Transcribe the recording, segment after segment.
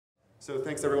So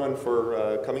thanks everyone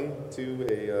for coming to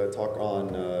a talk on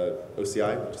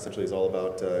OCI, which essentially is all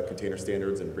about container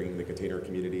standards and bringing the container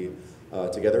community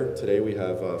together. Today we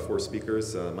have 4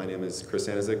 speakers. My name is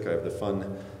Aniszczyk. I have the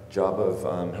fun job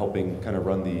of helping kind of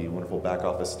run the wonderful back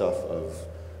office stuff of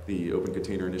the Open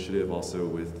Container Initiative, also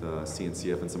with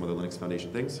CNCF and some other Linux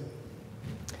Foundation things.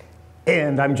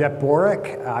 And I'm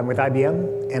Borek. I'm with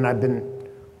IBM, and I've been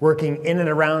working in and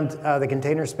around the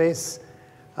container space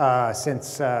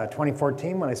since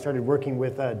 2014 when I started working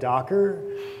with Docker.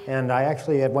 And I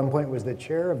actually at one point was the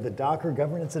chair of the Docker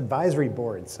Governance Advisory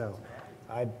Board, so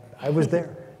I was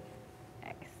there.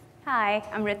 Thanks. Hi,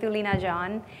 I'm Rithu Leena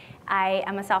John. I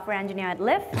am a software engineer at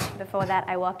Lyft. Before that,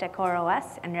 I worked at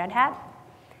CoreOS and Red Hat.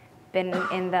 Been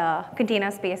in the container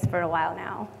space for a while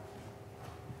now.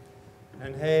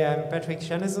 And hey, I'm Patrick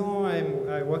Chanezon.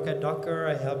 I work at Docker.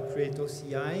 I help create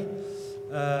OCI.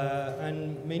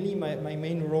 And mainly my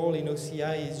main role in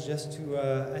OCI is just to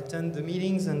attend the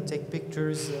meetings and take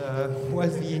pictures while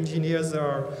the engineers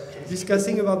are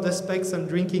discussing about the specs and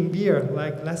drinking beer,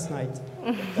 like last night.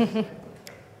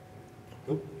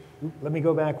 Let me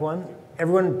go back one.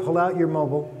 Everyone pull out your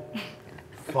mobile.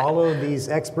 Follow these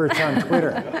experts on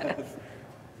Twitter.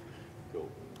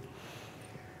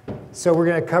 So we're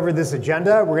going to cover this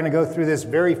agenda. We're going to go through this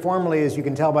very formally, as you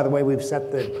can tell by the way we've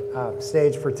set the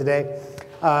stage for today.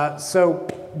 So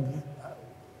I'm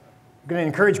going to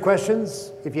encourage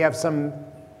questions. If you have some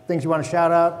things you want to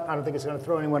shout out, I don't think it's going to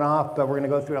throw anyone off, but we're going to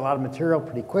go through a lot of material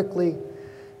pretty quickly,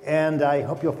 and I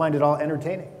hope you'll find it all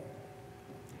entertaining.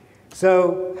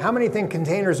 So how many think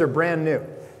containers are brand new?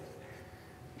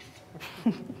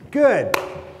 Good.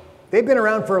 They've been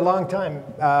around for a long time.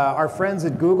 Our friends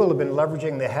at Google have been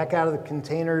leveraging the heck out of the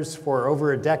containers for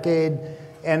over a decade.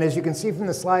 And as you can see from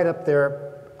the slide up there,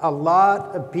 a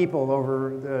lot of people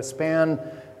over the span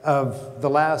of the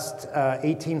last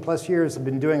 18 plus years have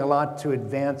been doing a lot to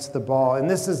advance the ball. And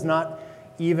this is not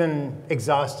even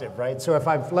exhaustive, right? So if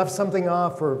I've left something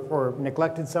off or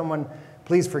neglected someone,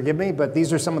 please forgive me, but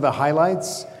these are some of the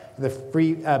highlights. The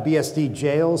free BSD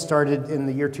jail started in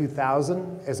the year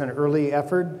 2000 as an early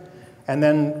effort. And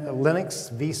then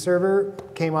Linux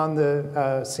vServer came on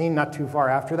the scene not too far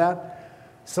after that.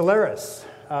 Solaris,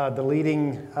 the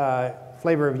leading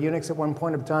flavor of Unix at one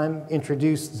point of time,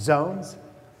 introduced zones.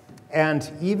 And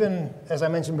even, as I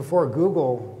mentioned before,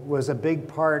 Google was a big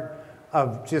part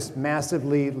of just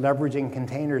massively leveraging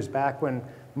containers back when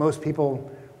most people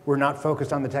were not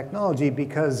focused on the technology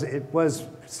because it was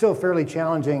still fairly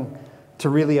challenging to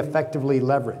really effectively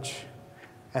leverage.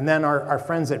 And then our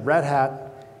friends at Red Hat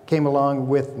came along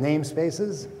with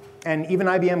namespaces. And even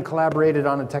IBM collaborated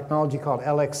on a technology called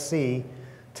LXC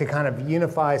to kind of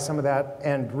unify some of that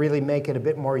and really make it a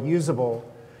bit more usable.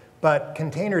 But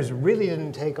containers really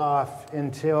didn't take off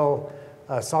until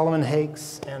Solomon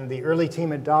Hakes and the early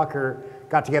team at Docker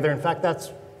got together. In fact,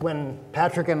 that's when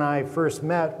Patrick and I first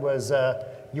met, was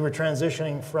you were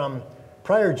transitioning from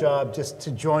prior job just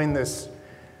to join this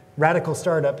radical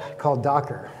startup called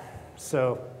Docker.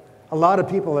 So a lot of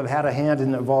people have had a hand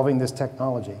in evolving this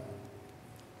technology.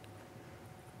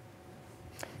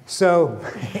 So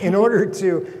in order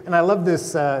to, and I love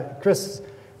this, Chris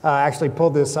actually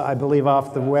pulled this, I believe,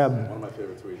 off the web. One of my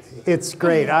favorite tweets. It's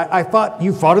great. I thought,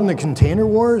 you fought in the container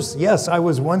wars? Yes, I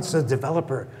was once a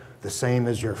developer, the same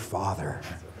as your father.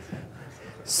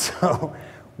 So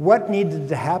what needed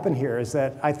to happen here is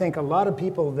that I think a lot of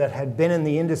people that had been in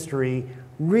the industry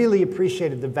really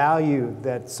appreciated the value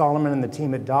that Solomon and the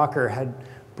team at Docker had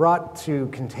brought to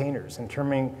containers in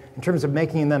terms of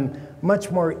making them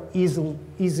much more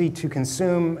easy to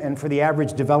consume and for the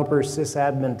average developer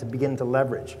sysadmin to begin to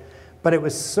leverage. But it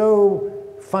was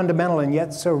so fundamental and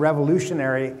yet so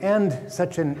revolutionary and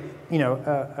such a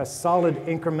solid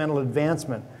incremental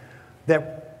advancement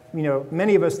that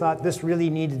many of us thought this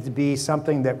really needed to be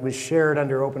something that was shared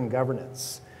under open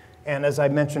governance. And as I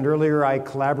mentioned earlier, I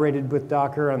collaborated with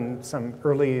Docker on some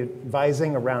early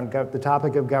advising around the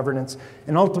topic of governance.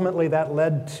 And ultimately, that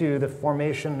led to the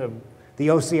formation of the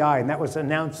OCI. And that was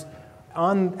announced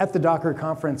at the Docker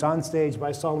conference on stage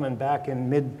by Solomon back in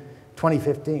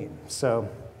mid-2015. So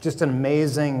just an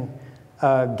amazing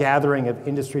gathering of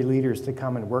industry leaders to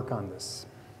come and work on this.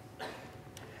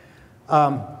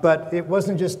 But it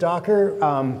wasn't just Docker.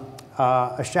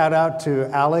 A shout out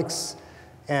to Alex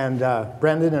and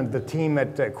Brendan and the team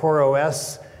at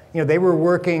CoreOS. They were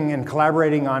working and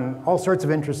collaborating on all sorts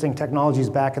of interesting technologies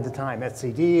back at the time,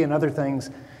 etcd and other things.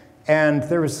 And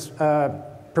there was a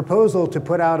proposal to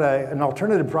put out an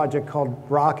alternative project called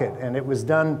Rocket. And it was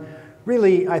done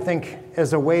really, I think,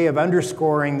 as a way of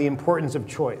underscoring the importance of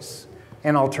choice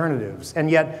and alternatives. And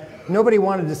yet, nobody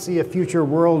wanted to see a future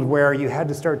world where you had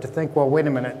to start to think, well, wait a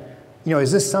minute,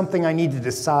 is this something I need to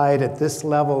decide at this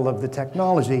level of the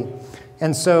technology?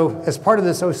 And so as part of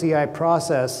this OCI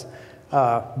process,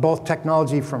 both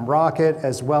technology from Rocket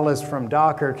as well as from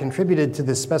Docker contributed to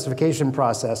this specification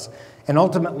process. And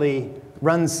ultimately,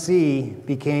 Run-C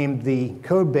became the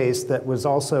code base that was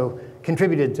also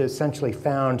contributed to essentially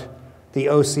found the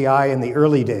OCI in the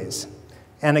early days.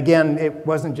 And again, it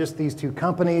wasn't just these two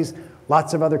companies.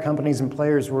 Lots of other companies and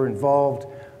players were involved.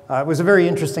 It was a very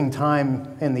interesting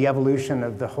time in the evolution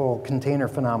of the whole container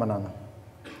phenomenon.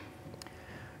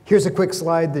 Here's a quick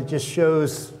slide that just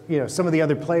shows some of the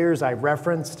other players I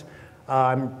referenced.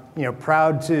 I'm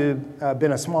proud to have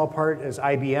been a small part as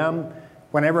IBM.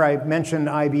 Whenever I mention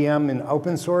IBM in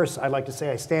open source, I like to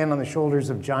say I stand on the shoulders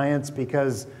of giants,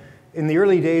 because in the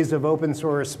early days of open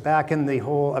source, back in the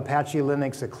whole Apache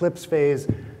Linux Eclipse phase,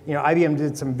 IBM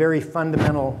did some very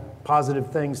fundamental positive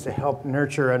things to help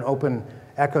nurture an open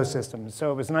ecosystem.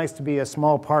 So it was nice to be a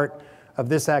small part of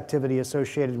this activity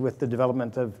associated with the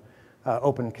development of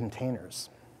open containers.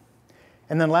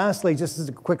 And then lastly, just as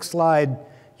a quick slide,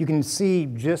 you can see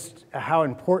just how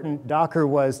important Docker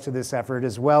was to this effort,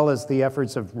 as well as the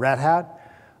efforts of Red Hat,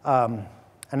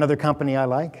 another company I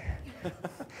like,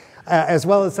 as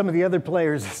well as some of the other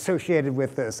players associated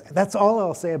with this. That's all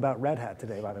I'll say about Red Hat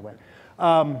today, by the way.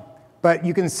 But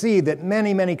you can see that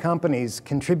many, many companies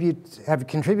have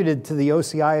contributed to the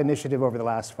OCI initiative over the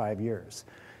last 5 years.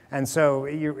 And so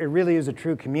it really is a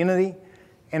true community.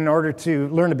 In order to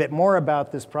learn a bit more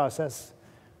about this process,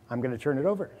 I'm going to turn it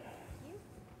over.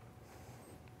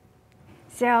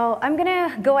 So I'm going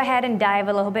to go ahead and dive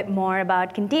a little bit more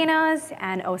about containers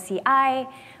and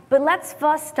OCI. But let's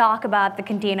first talk about the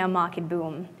container market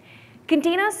boom.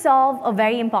 Containers solve a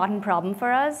very important problem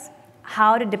for us: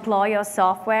 how to deploy your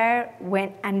software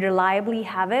and reliably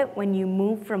have it when you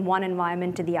move from one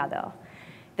environment to the other.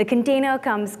 The container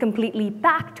comes completely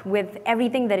packed with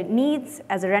everything that it needs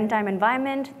as a runtime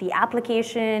environment: the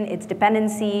application, its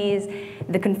dependencies,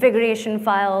 the configuration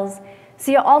files.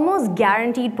 So you're almost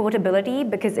guaranteed portability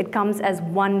because it comes as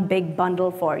one big bundle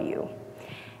for you.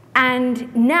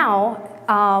 And now,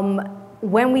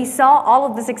 when we saw all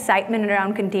of this excitement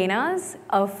around containers,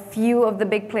 a few of the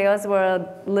big players were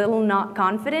a little not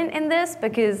confident in this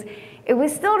because it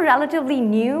was still relatively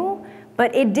new,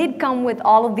 but it did come with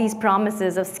all of these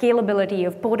promises of scalability,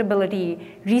 of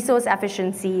portability, resource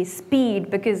efficiency, speed,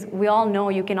 because we all know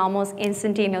you can almost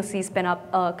instantaneously spin up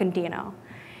a container.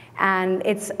 And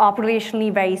it's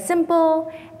operationally very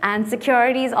simple, and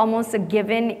security is almost a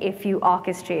given if you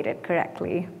orchestrate it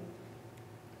correctly.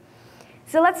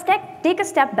 So let's take a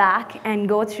step back and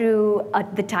go through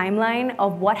the timeline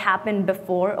of what happened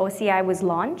before OCI was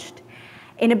launched.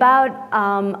 In about,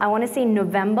 I want to say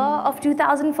November of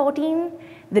 2014,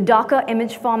 the Docker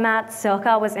image format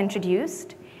Circa was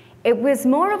introduced. It was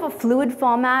more of a fluid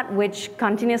format which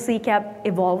continuously kept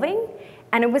evolving.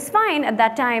 And it was fine at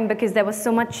that time because there was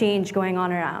so much change going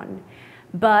on around.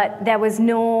 But there was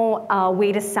no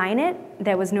way to sign it.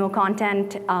 There was no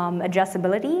content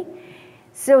addressability.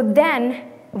 So then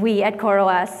we at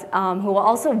CoreOS, who were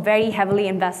also very heavily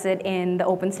invested in the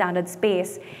open standard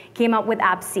space, came up with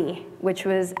AppC, which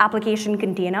was application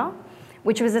container,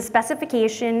 which was a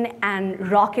specification,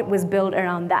 and Rocket was built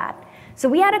around that. So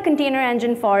we had a container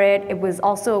engine for it. It was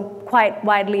also quite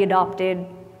widely adopted.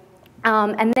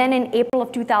 And then in April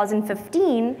of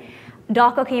 2015,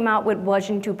 Docker came out with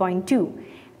version 2.2,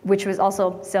 which was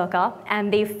also Circa,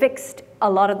 and they fixed a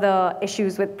lot of the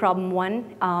issues with problem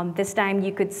 1. This time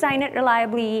you could sign it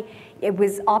reliably. It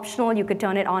was optional. You could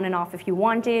turn it on and off if you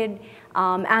wanted,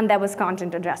 and there was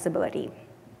content addressability.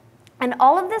 And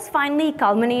all of this finally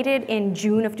culminated in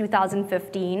June of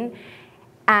 2015,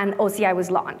 and OCI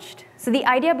was launched. So the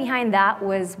idea behind that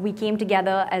was we came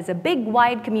together as a big,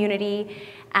 wide community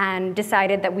and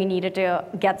decided that we needed to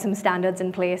get some standards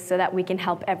in place so that we can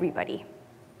help everybody.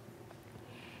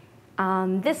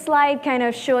 This slide kind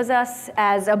of shows us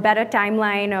as a better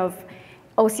timeline of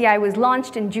OCI was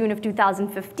launched in June of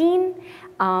 2015.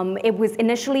 It was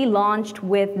initially launched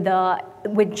with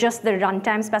just the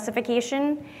runtime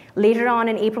specification. Later on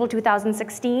in April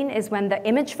 2016 is when the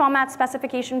image format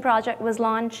specification project was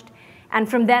launched. And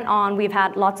from then on, we've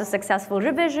had lots of successful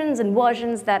revisions and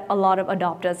versions that a lot of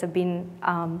adopters have been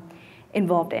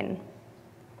involved in.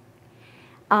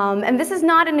 And this is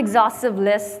not an exhaustive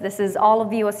list. This is all of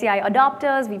the OCI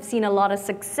adopters. We've seen a lot of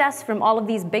success from all of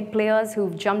these big players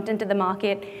who've jumped into the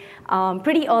market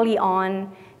pretty early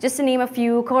on. Just to name a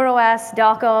few: CoreOS,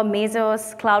 Docker,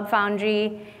 Mesos, Cloud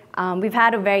Foundry. We've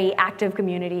had a very active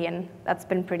community, and that's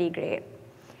been pretty great.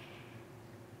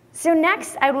 So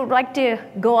next, I would like to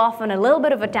go off on a little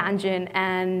bit of a tangent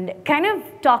and kind of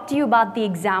talk to you about the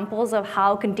examples of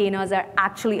how containers are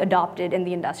actually adopted in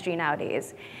the industry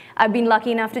nowadays. I've been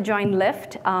lucky enough to join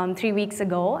Lyft 3 weeks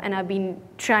ago, and I've been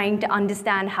trying to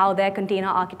understand how their container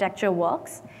architecture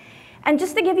works. And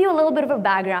just to give you a little bit of a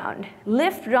background,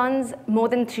 Lyft runs more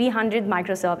than 300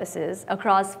 microservices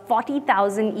across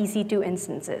 40,000 EC2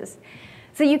 instances.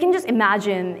 So you can just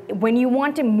imagine when you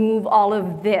want to move all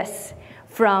of this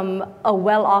from a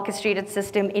well-orchestrated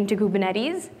system into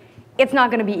Kubernetes, it's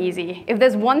not going to be easy. If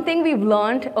there's one thing we've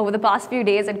learned over the past few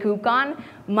days at KubeCon,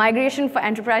 migration for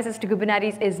enterprises to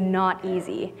Kubernetes is not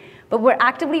easy. But we're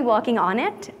actively working on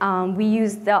it. We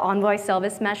use the Envoy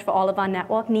service mesh for all of our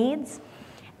network needs.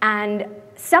 And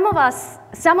some of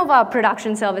our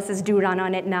production services do run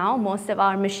on it now. Most of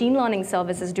our machine learning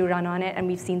services do run on it, and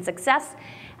we've seen success.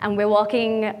 And we're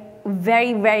working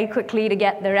very, very quickly to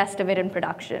get the rest of it in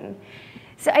production.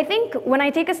 So I think when I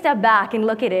take a step back and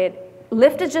look at it,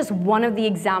 Lyft is just one of the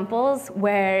examples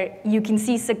where you can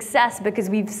see success because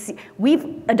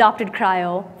we've adopted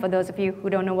Cryo. For those of you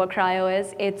who don't know what Cryo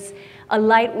is, it's a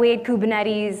lightweight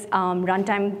Kubernetes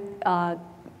runtime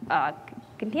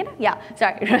container? Yeah,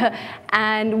 sorry.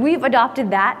 And we've adopted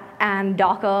that and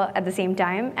Docker at the same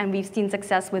time, and we've seen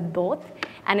success with both.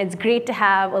 And it's great to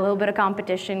have a little bit of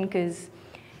competition because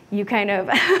you kind of,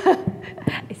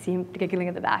 I see him giggling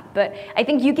at the back, but I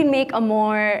think you can make a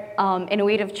more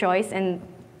innovative choice and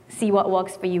see what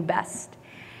works for you best.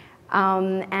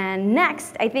 And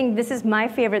next, I think this is my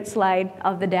favorite slide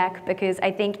of the deck because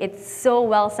I think it so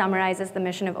well summarizes the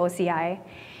mission of OCI.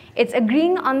 It's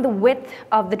agreeing on the width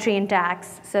of the train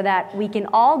tracks so that we can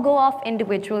all go off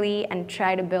individually and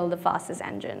try to build the fastest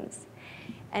engines.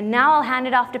 And now I'll hand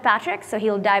it off to Patrick, so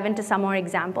he'll dive into some more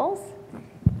examples.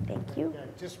 Thank you. Yeah,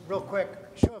 just real quick,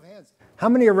 show of hands. How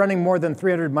many are running more than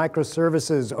 300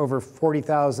 microservices over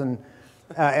 40,000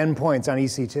 endpoints on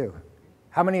EC2?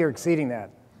 How many are exceeding that?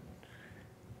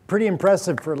 Pretty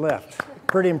impressive for Lyft.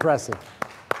 Pretty impressive.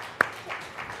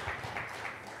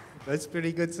 That's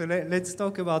pretty good. So let's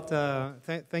talk about,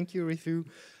 thank you, Rithu.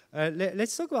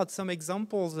 Let's talk about some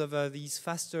examples of these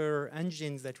faster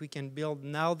engines that we can build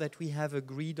now that we have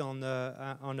agreed on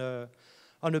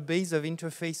a base of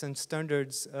interface and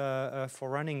standards for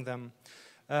running them.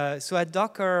 So at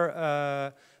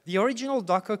Docker, the original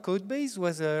Docker code base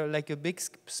was like a big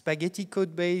spaghetti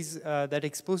code base that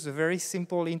exposed a very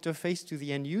simple interface to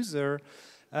the end user.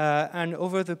 And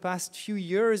over the past few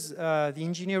years, the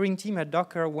engineering team at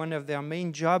Docker, one of their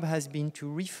main job has been to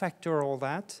refactor all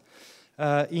that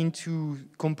into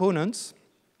components.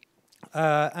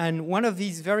 And one of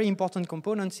these very important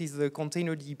components is the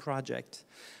Containerd project.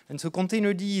 And so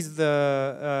Containerd is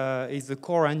the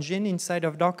core engine inside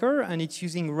of Docker, and it's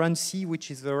using runc,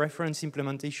 which is the reference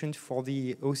implementation for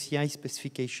the OCI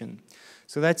specification.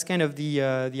 So that's kind of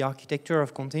the architecture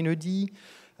of Containerd.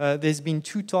 There's been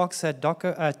 2 talks at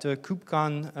Docker at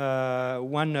KubeCon,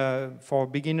 one for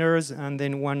beginners and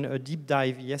then one deep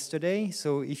dive yesterday.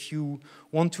 So if you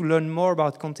want to learn more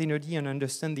about Containerd and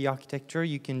understand the architecture,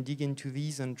 you can dig into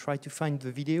these and try to find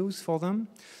the videos for them.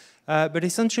 But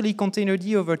essentially,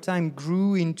 Containerd over time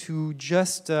grew into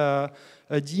just a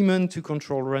daemon to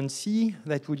control runc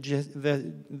that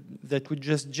would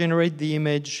just generate the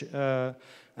image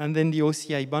and then the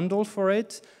OCI bundle for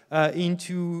it.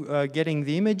 Into getting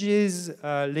the images,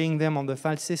 laying them on the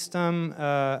file system,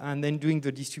 and then doing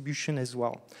the distribution as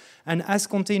well. And as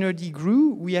Containerd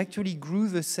grew, we actually grew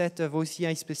the set of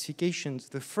OCI specifications.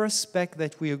 The first spec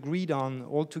that we agreed on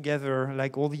all together,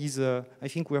 like all these, I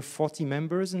think we're 40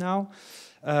 members now,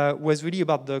 was really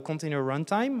about the container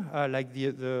runtime, like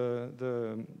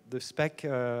the spec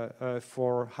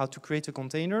for how to create a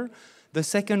container. The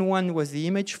second one was the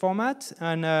image format,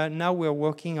 and now we're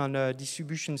working on a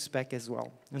distribution spec as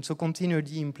well. And so Containerd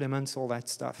implements all that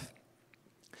stuff.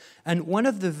 And one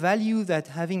of the value that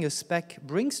having a spec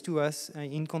brings to us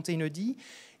in Containerd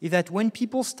is that when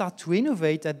people start to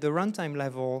innovate at the runtime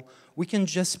level, we can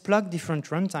just plug different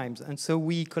runtimes. And so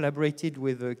we collaborated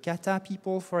with Kata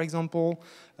people, for example,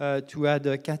 to add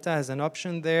Kata as an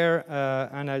option there,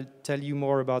 and I'll tell you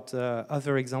more about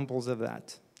other examples of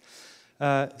that.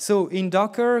 So in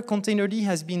Docker, Containerd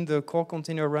has been the core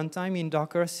container runtime in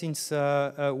Docker since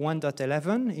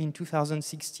 1.11 in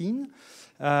 2016,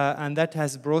 and that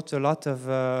has brought a lot of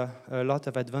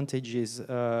advantages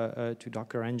to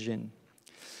Docker engine.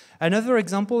 Another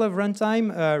example of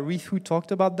runtime, Rithu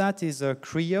talked about that, is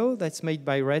Cryo that's made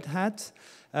by Red Hat.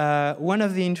 One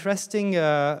of the interesting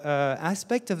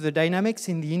aspects of the dynamics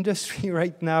in the industry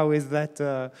right now is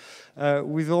that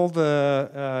with all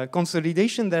the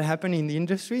consolidation that happened in the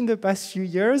industry in the past few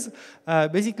years,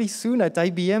 basically soon at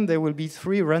IBM there will be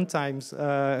 3 runtimes,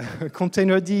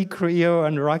 Containerd, Creo,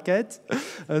 and Rocket.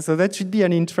 So that should be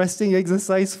an interesting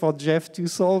exercise for Jeff to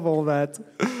solve all that.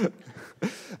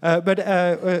 But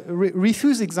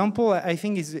Rithu's example, I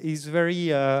think, is very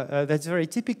that's very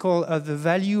typical of the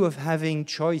value of having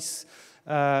choice.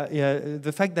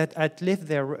 The fact that at Lyft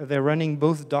they're running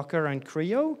both Docker and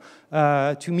Creo,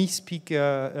 to me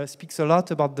speaks a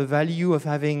lot about the value of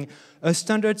having a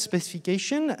standard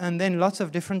specification and then lots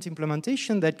of different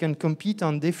implementation that can compete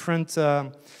on different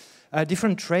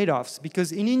trade-offs.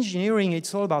 Because in engineering,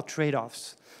 it's all about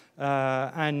trade-offs.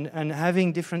 And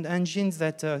having different engines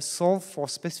that solve for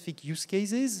specific use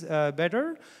cases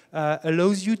better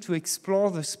allows you to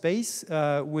explore the space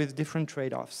with different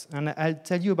trade-offs. And I'll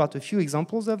tell you about a few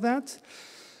examples of that.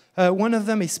 One of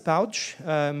them is Pouch,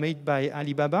 made by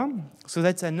Alibaba. So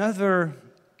that's another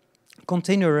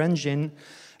container engine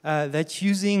that's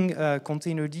using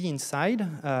Containerd inside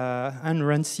and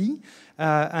Runc.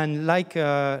 And like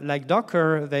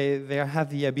Docker, they have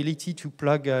the ability to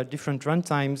plug different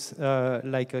runtimes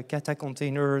like Kata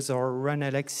containers or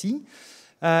runLXC.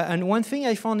 And one thing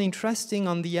I found interesting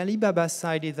on the Alibaba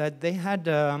side is that they had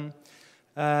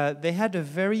a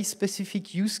very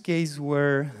specific use case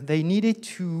where they needed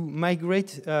to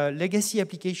migrate legacy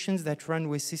applications that run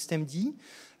with systemd.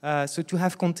 So to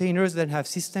have containers that have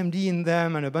systemd in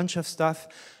them and a bunch of stuff.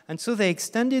 And so they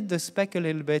extended the spec a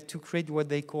little bit to create what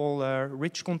they call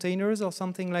rich containers or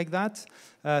something like that.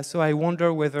 So I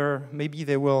wonder whether maybe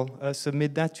they will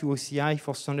submit that to OCI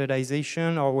for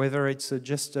standardization or whether it's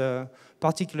just a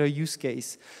particular use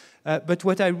case. But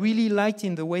what I really liked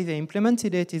in the way they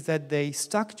implemented it is that they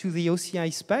stuck to the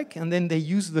OCI spec and then they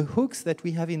used the hooks that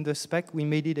we have in the spec. We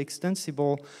made it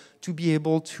extensible to be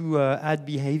able to add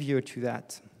behavior to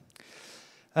that.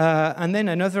 And then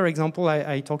another example,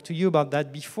 I talked to you about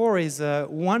that before, is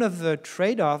one of the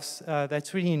trade-offs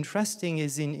that's really interesting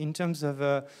is in terms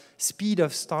of speed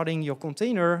of starting your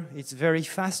container. It's very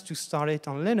fast to start it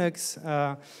on Linux.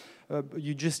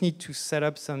 You just need to set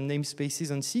up some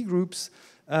namespaces and C groups.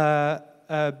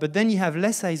 But then you have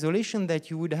less isolation that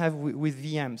you would have with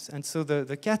VMs. And so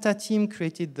the Kata team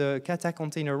created the Kata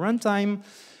container runtime.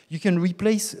 You can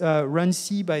replace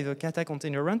Runc by the Kata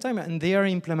container runtime, and they are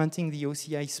implementing the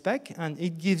OCI spec, and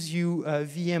it gives you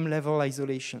VM-level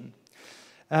isolation.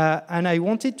 And I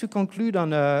wanted to conclude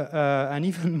on an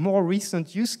even more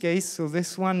recent use case. So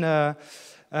this one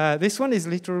is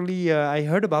literally, I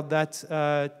heard about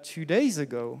that 2 days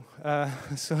ago.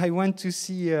 So I went to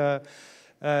see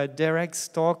Derek's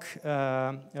talk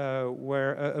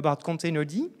about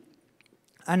Containerd.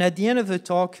 And at the end of the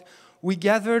talk, we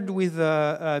gathered with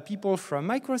people from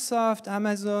Microsoft,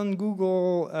 Amazon,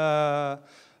 Google,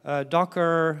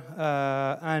 Docker,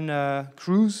 and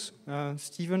Cruise.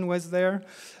 Stephen was there.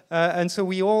 And so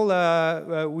we all,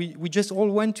 we just all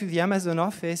went to the Amazon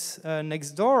office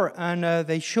next door, and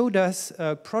they showed us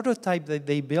a prototype that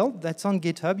they built. That's on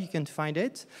GitHub, you can find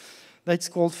it. That's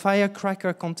called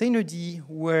Firecracker Containerd,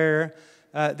 where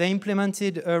they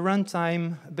implemented a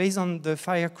runtime based on the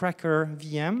Firecracker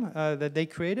VM that they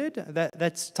created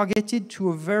that's targeted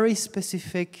to a very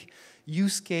specific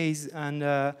use case and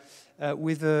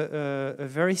with a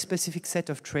very specific set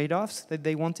of trade-offs that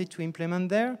they wanted to implement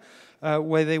there,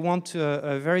 where they want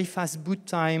a very fast boot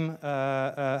time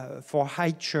for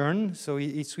high churn. So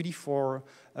it's really for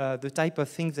the type of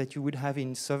things that you would have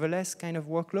in serverless kind of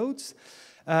workloads.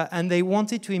 And they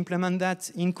wanted to implement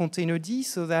that in Containerd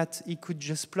so that it could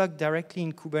just plug directly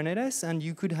in Kubernetes, and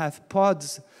you could have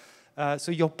pods.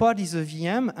 So your pod is a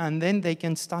VM, and then they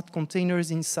can start containers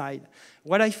inside.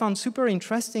 What I found super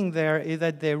interesting there is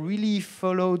that they really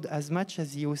followed as much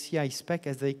as the OCI spec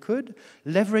as they could,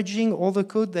 leveraging all the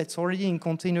code that's already in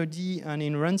Containerd and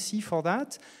in Runc for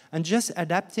that, and just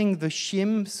adapting the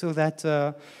shim so that,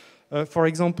 for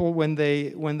example, when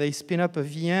they spin up a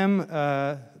VM,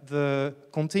 the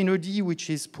Containerd, which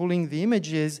is pulling the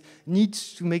images,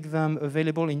 needs to make them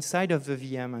available inside of the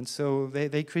VM. And so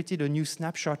they created a new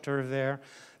snapshotter there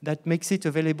that makes it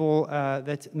available,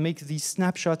 that makes these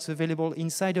snapshots available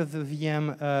inside of the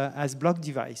VM as block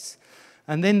device.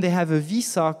 And then they have a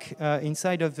VSOC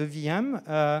inside of the VM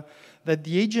that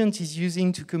the agent is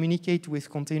using to communicate with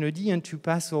Containerd and to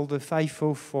pass all the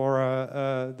FIFO for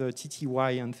the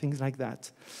TTY and things like that.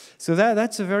 So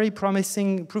that's a very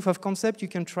promising proof of concept. You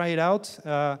can try it out.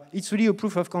 It's really a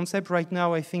proof of concept right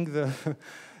now. I think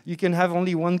you can have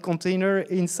only one container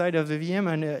inside of the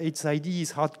VM, and its ID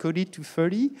is hard-coded to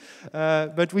 30.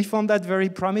 But we found that very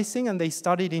promising, and they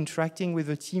started interacting with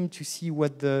the team to see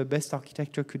what the best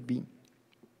architecture could be.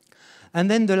 And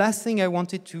then the last thing I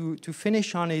wanted to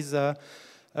finish on is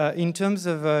in terms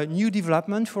of new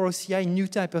development for OCI, new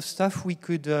type of stuff we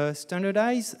could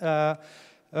standardize.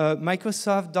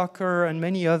 Microsoft, Docker, and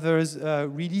many others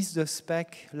released a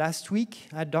spec last week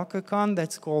at DockerCon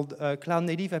that's called Cloud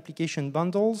Native Application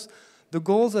Bundles. The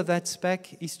goals of that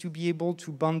spec is to be able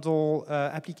to bundle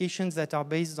applications that are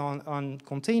based on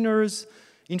containers,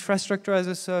 infrastructure as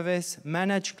a service,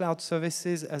 managed cloud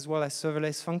services, as well as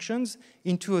serverless functions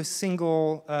into a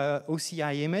single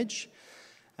OCI image.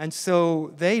 And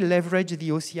so they leverage the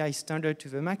OCI standard to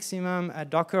the maximum. At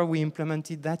Docker, we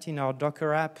implemented that in our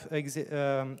Docker app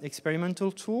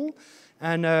experimental tool.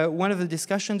 And one of the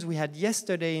discussions we had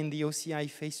yesterday in the OCI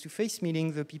face-to-face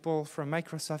meeting, the people from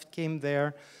Microsoft came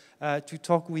there to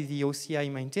talk with the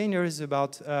OCI maintainers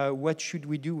about what should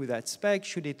we do with that spec,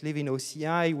 should it live in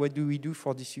OCI, what do we do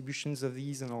for distributions of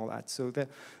these and all that. So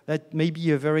that may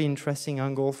be a very interesting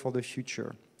angle for the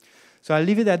future. So I'll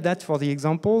leave it at that for the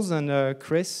examples, and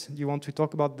Chris, do you want to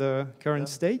talk about the current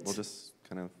state? We'll just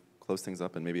kind of close things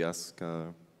up and maybe ask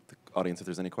the audience if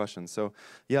there's any questions. So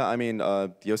yeah, I mean,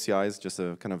 the OCI is just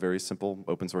a kind of very simple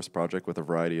open source project with a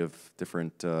variety of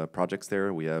different projects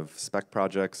there. We have spec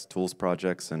projects, tools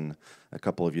projects, and a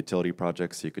couple of utility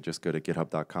projects. You could just go to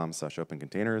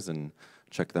github.com/opencontainers and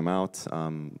check them out.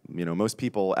 You know, most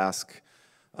people ask,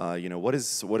 you know, what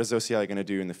is OCI going to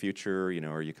do in the future? You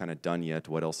know, are you kind of done yet?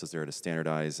 What else is there to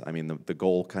standardize? I mean, the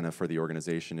goal kind of for the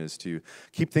organization is to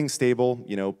keep things stable.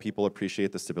 You know, people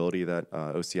appreciate the stability that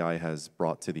OCI has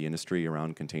brought to the industry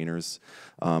around containers.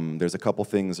 There's a couple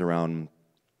things around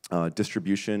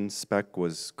distribution. Spec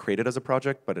was created as a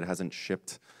project, but it hasn't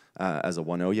shipped as a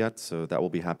 1.0 yet, so that will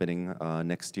be happening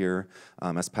next year.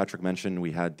 As Patrick mentioned,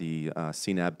 we had the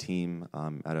CNAB team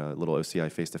at a little OCI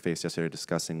face-to-face yesterday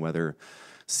discussing whether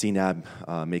CNAB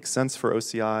makes sense for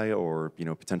OCI, or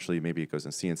potentially maybe it goes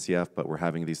in CNCF, but we're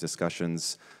having these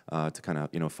discussions to kind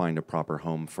of find a proper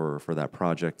home for that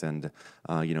project. And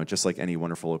just like any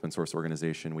wonderful open source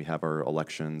organization, we have our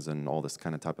elections and all this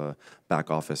kind of type of back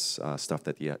office stuff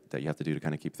that you have to do to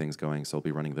kind of keep things going. So we'll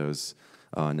be running those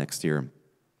next year.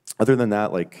 Other than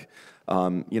that, like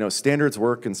standards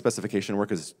work and specification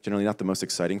work is generally not the most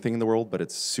exciting thing in the world, but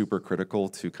it's super critical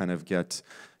to kind of get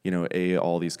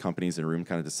all these companies in a room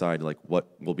kind of decide like what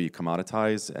will be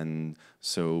commoditized, and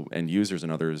so end users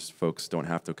and others folks don't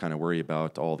have to kind of worry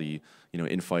about all the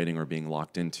infighting or being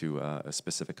locked into a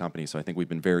specific company. So I think we've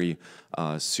been very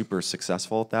super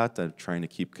successful at that, trying to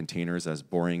keep containers as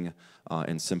boring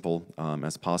and simple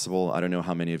as possible. I don't know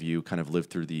how many of you kind of lived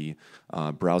through the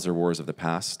browser wars of the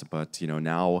past, but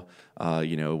now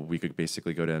we could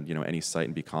basically go to any site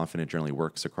and be confident it generally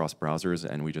works across browsers,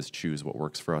 and we just choose what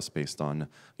works for us based on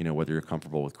whether you're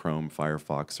comfortable with Chrome,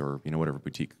 Firefox, or whatever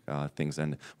boutique things.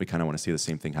 And we kind of want to see the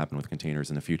same thing happen with containers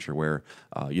in the future, where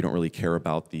you don't really care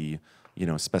about the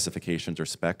specifications or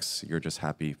specs. You're just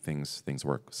happy things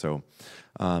work. So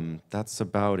that's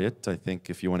about it. I think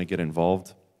if you want to get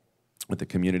involved with the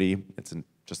community, it's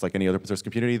just like any other open source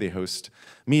community. They host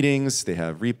meetings, they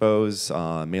have repos,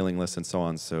 mailing lists, and so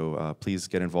on. So please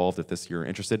get involved if you're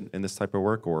interested in this type of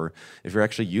work, or if you're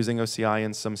actually using OCI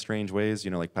in some strange ways.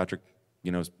 Like Patrick,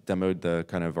 demoed the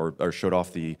kind of or showed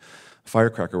off the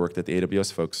Firecracker work that the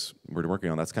AWS folks were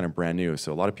working on. That's kind of brand new.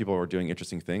 So a lot of people are doing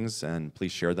interesting things, and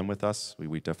please share them with us.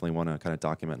 We definitely want to kind of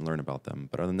document and learn about them.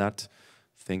 But other than that,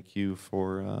 thank you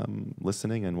for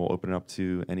listening, and we'll open it up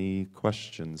to any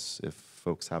questions if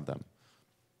folks have them.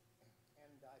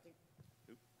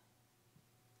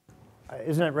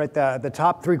 Isn't it right, the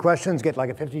top 3 questions get like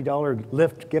a $50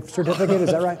 Lyft gift certificate, is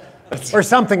that right? Or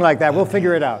something like that, we'll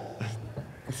figure it out.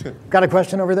 Got a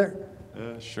question over there?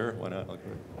 Sure, why not? I'll go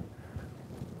ahead.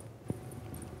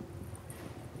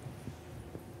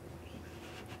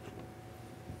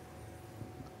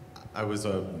 I was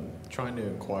trying to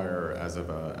inquire, as of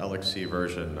LXC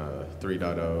version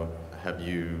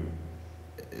 3.0,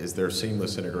 is there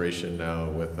seamless integration now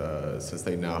with, since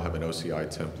they now have an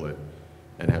OCI template,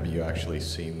 and have you actually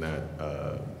seen that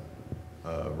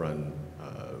run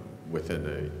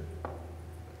within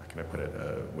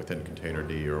within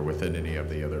Containerd or within any of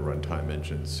the other runtime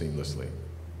engines seamlessly?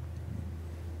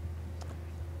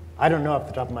 I don't know off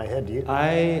the top of my head, do you?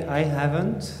 I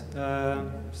haven't.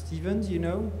 Steven, do you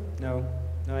know? No,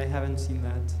 I haven't seen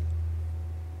that.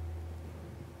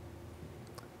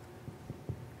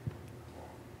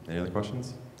 Any other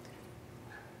questions?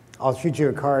 I'll shoot you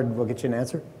a card, we'll get you an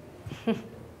answer.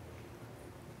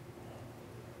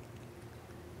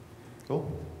 Cool.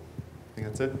 I think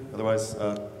that's it. Otherwise,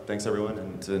 thanks everyone,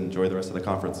 and enjoy the rest of the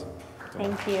conference.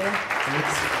 Thank you.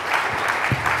 Thanks.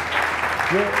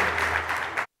 Yeah.